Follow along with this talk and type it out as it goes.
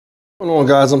What's going on,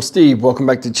 guys? I'm Steve. Welcome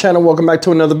back to the channel. Welcome back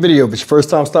to another video. If it's your first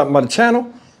time stopping by the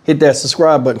channel, hit that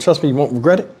subscribe button. Trust me, you won't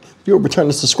regret it. If you're a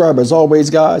returning subscriber, as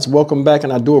always, guys, welcome back,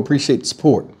 and I do appreciate the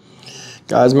support.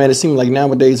 Guys, man, it seems like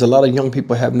nowadays a lot of young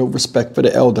people have no respect for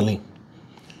the elderly.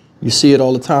 You see it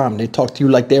all the time. They talk to you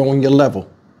like they're on your level.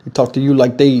 They talk to you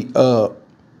like they are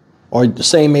the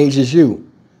same age as you.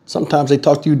 Sometimes they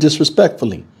talk to you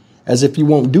disrespectfully, as if you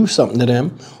won't do something to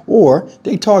them, or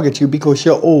they target you because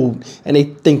you're old and they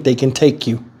think they can take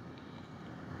you.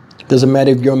 Doesn't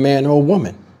matter if you're a man or a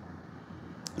woman.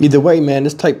 Either way, man,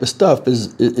 this type of stuff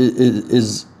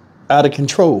is out of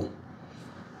control.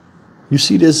 You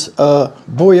see this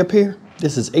boy up here?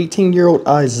 This is 18-year-old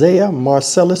Isaiah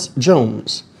Marcellus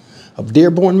Jones of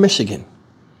Dearborn, Michigan.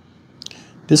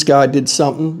 This guy did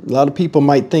something a lot of people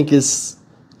might think it's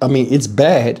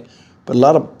bad, but a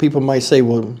lot of people might say,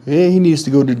 well, yeah, he needs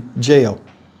to go to jail.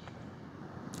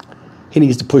 He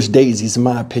needs to push daisies, in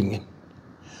my opinion.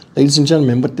 Ladies and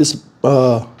gentlemen, what this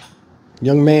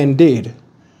young man did,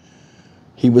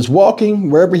 he was walking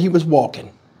wherever he was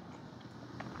walking.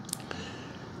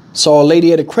 Saw a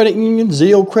lady at a credit union,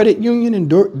 Zio Credit Union in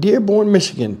Dearborn,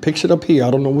 Michigan. Pictured up here. I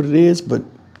don't know what it is, but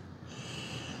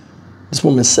this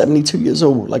woman's 72 years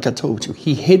old, like I told you.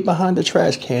 He hid behind the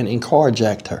trash can and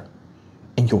carjacked her.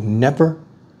 And you'll never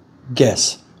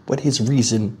guess what his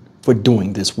reason for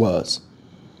doing this was.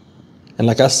 And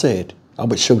like I said, I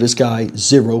would show this guy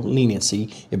zero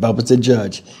leniency if I was the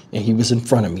judge and he was in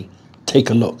front of me. Take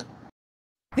a look.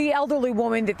 The elderly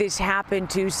woman that this happened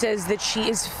to says that she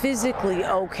is physically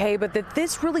okay, but that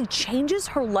this really changes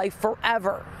her life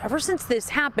forever. Ever since this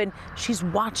happened, she's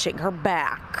watching her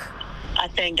back. I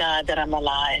thank God that I'm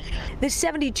alive. This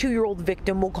 72-year-old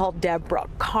victim we'll call Deborah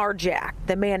carjacked,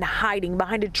 the man hiding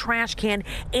behind a trash can,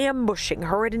 ambushing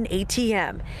her at an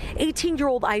ATM.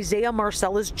 18-year-old Isaiah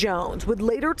Marcellus Jones would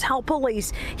later tell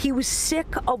police he was sick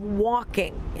of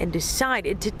walking and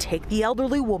decided to take the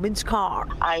elderly woman's car.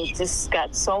 I just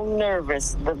got so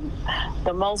nervous,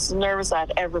 the most nervous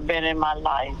I've ever been in my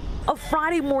life. A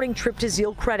Friday morning trip to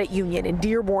Zio Credit Union in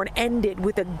Dearborn ended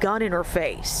with a gun in her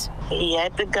face. He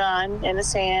had the gun in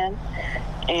his hand,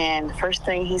 and the first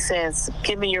thing he says,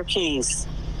 "Give me your keys."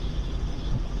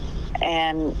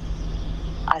 And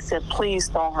I said, "Please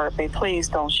don't hurt me. Please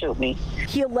don't shoot me."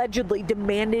 He allegedly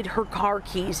demanded her car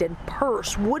keys and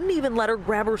purse, wouldn't even let her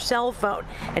grab her cell phone,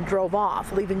 and drove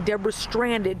off, leaving Deborah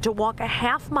stranded to walk a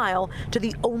half-mile to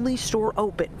the only store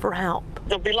open for help.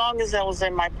 The belongings that was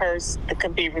in my purse that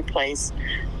could be replaced,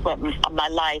 but my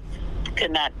life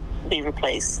could not be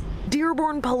replaced.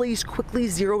 Dearborn police quickly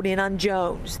zeroed in on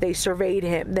Jones. They surveyed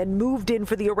him, then moved in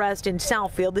for the arrest in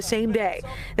Southfield the same day.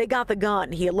 They got the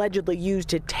gun he allegedly used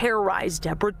to terrorize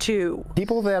Deborah too.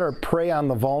 People that are prey on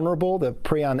the vulnerable, that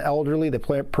prey on elderly,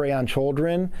 that prey on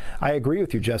children, I agree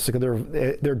with you, Jessica.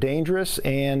 They're dangerous,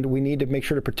 and we need to make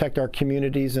sure to protect our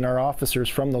communities and our officers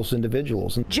from those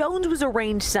individuals. Jones was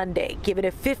arraigned Sunday, given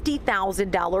a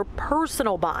 $50,000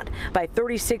 personal bond by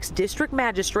 36th District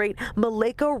Magistrate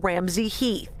Malika Ramsey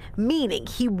Heath, meaning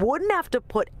he wouldn't have to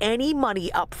put any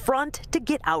money up front to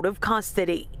get out of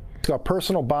custody. So a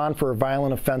personal bond for a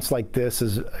violent offense like this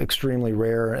is extremely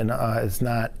rare, and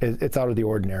it's out of the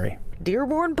ordinary.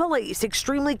 Dearborn police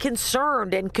extremely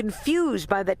concerned and confused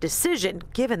by that decision,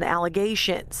 given the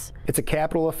allegations. It's a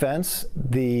capital offense.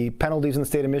 The penalties in the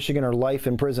state of Michigan are life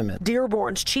imprisonment.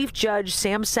 Dearborn's Chief Judge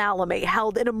Sam Salome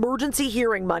held an emergency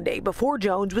hearing Monday before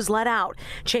Jones was let out,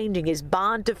 changing his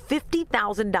bond to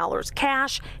 $50,000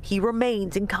 cash. He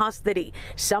remains in custody.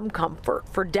 Some comfort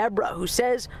for Deborah, who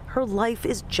says her life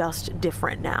is just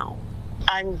different now.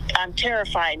 I'm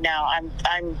terrified now. I'm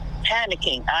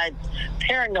panicking. I'm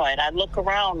paranoid. I look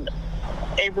around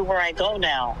everywhere I go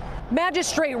now.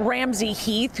 Magistrate Ramsey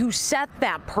Heath, who set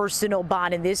that personal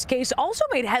bond in this case, also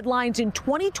made headlines in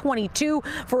 2022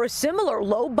 for a similar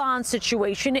low bond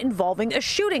situation involving a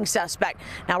shooting suspect.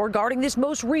 Now, regarding this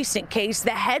most recent case,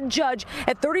 the head judge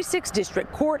at 36th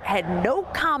District Court had no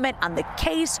comment on the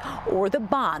case or the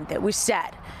bond that was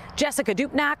set. Jessica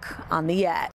Dupnack on the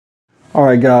Ed. All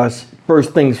right, guys,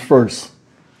 first things first.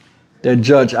 That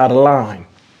judge out of line.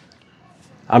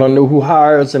 I don't know who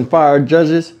hires and fires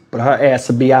judges, but her ass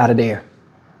will be out of there.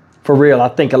 For real, I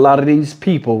think a lot of these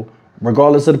people,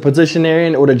 regardless of the position they're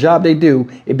in or the job they do,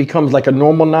 it becomes like a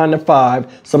normal 9 to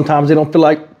 5. Sometimes they don't feel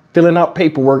like filling out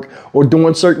paperwork or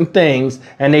doing certain things,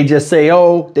 and they just say,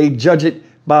 oh, they judge it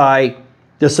by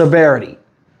the severity.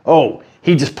 Oh,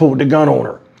 he just pulled the gun on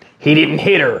her. He didn't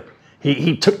hit her.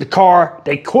 He took the car.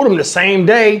 They caught him the same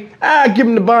day. Give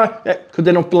him the bond because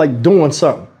they don't feel like doing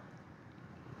something.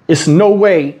 It's no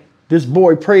way this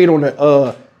boy preyed on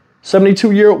a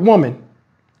 72-year-old woman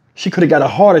She could have got a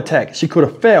heart attack. She could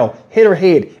have fell, hit her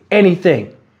head,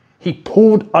 anything. He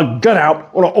pulled a gun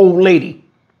out on an old lady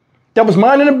that was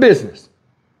minding her business.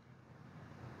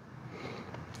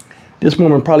 This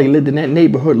woman probably lived in that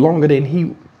neighborhood longer than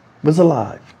he was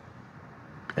alive.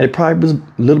 And it probably was a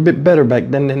little bit better back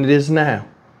then than it is now.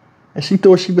 And she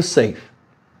thought she was safe.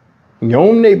 In your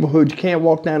own neighborhood, you can't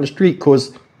walk down the street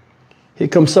because here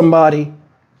comes somebody,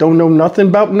 don't know nothing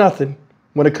about nothing,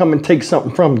 want to come and take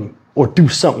something from you or do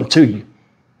something to you.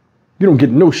 You don't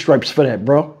get no stripes for that,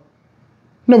 bro.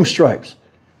 No stripes.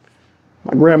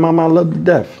 My grandmama loved to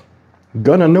death.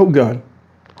 Gun or no gun.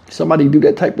 Somebody do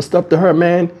that type of stuff to her,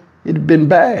 man, it'd have been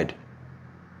bad.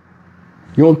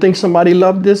 You don't think somebody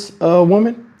loved this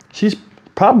woman? She's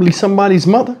probably somebody's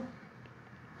mother.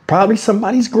 Probably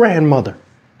somebody's grandmother.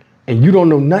 And you don't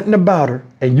know nothing about her,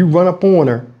 and you run up on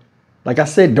her, like I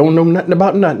said, don't know nothing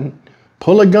about nothing,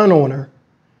 pull a gun on her,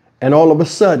 and all of a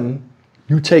sudden,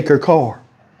 you take her car.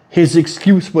 His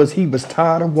excuse was he was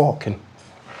tired of walking.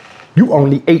 You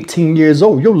only 18 years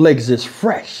old. Your legs is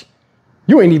fresh.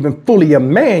 You ain't even fully a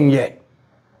man yet.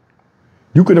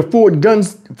 You can afford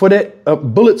guns for that,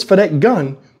 bullets for that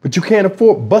gun, but you can't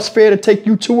afford bus fare to take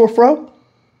you to or fro.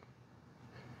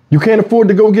 You can't afford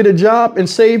to go get a job and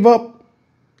save up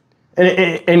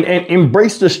and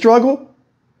embrace the struggle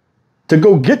to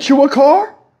go get you a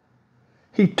car.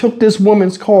 He took this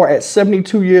woman's car at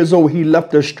 72 years old. He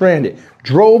left her stranded,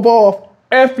 drove off,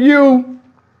 F you.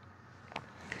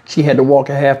 She had to walk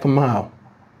a half a mile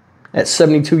at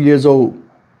 72 years old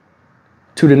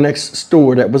to the next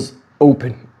store that was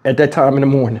open at that time in the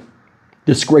morning.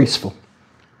 Disgraceful.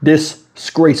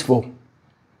 Disgraceful.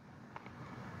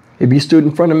 If you stood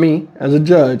in front of me as a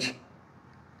judge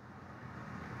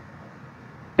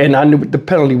and I knew what the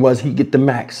penalty was, he'd get the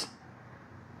max.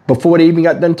 Before they even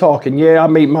got done talking, yeah, I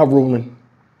made my ruling.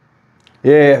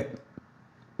 Yeah,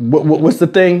 what's the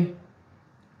thing?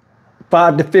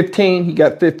 5 to 15, he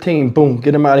got 15. Boom,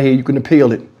 get him out of here. You can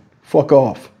appeal it. Fuck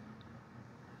off.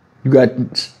 You got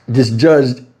this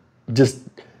judge just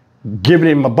giving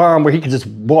him a bond where he could just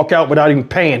walk out without even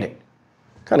paying it.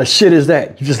 What kind of shit is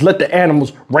that? You just let the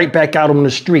animals right back out on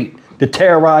the street to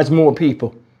terrorize more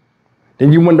people.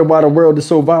 Then you wonder why the world is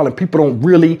so violent. People don't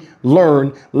really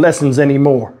learn lessons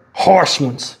anymore. Harsh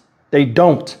ones. They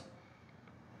don't.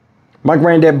 My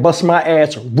granddad bust my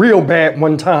ass real bad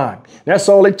one time. That's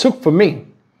all it took for me.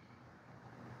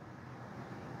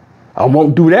 I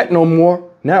won't do that no more.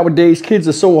 Nowadays, kids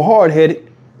are so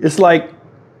hard-headed. It's like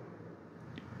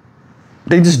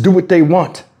they just do what they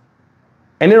want.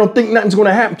 And they don't think nothing's going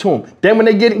to happen to them. Then when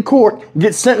they get in court,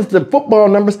 get sentenced to football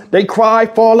numbers, they cry,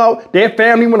 fall out. Their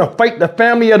family want to fight the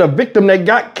family of the victim that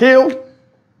got killed.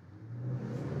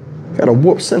 Got a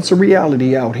warped sense of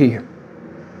reality out here.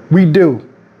 We do.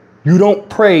 You don't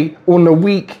prey on the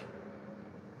weak.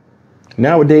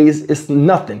 Nowadays, it's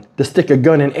nothing to stick a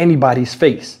gun in anybody's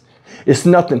face. It's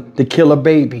nothing to kill a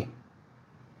baby.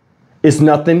 It's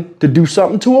nothing to do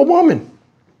something to a woman.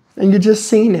 And you just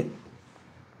seen it.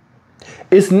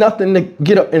 It's nothing to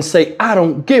get up and say, I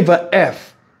don't give a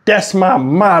F. That's my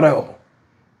motto.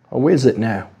 Or is it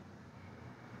now?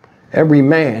 Every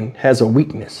man has a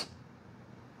weakness.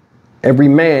 Every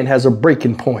man has a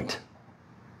breaking point.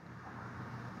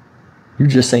 You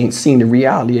just ain't seen the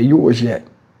reality of yours yet.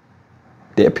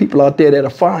 There are people out there that'll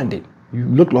find it. You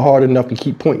look hard enough and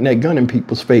keep pointing that gun in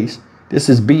people's face. This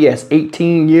is BS.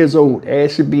 18 years old.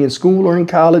 Ass should be in school or in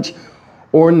college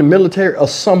or in the military or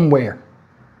somewhere.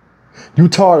 You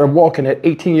tired of walking at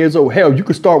 18 years old. Hell, you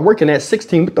could start working at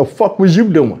 16. What the fuck was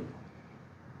you doing?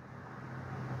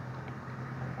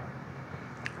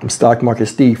 I'm Stock Market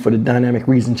Steve for the Dynamic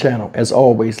Reason channel. As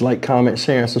always, like, comment,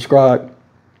 share, and subscribe.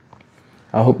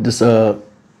 I hope this, you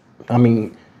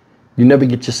never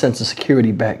get your sense of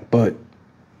security back, but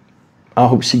I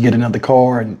hope she get another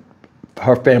car and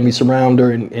her family surround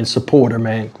her and support her,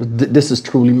 man. This is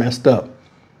truly messed up.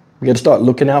 We got to start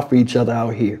looking out for each other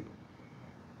out here.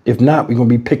 If not, we're going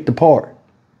to be picked apart.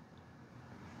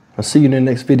 I'll see you in the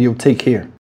next video. Take care.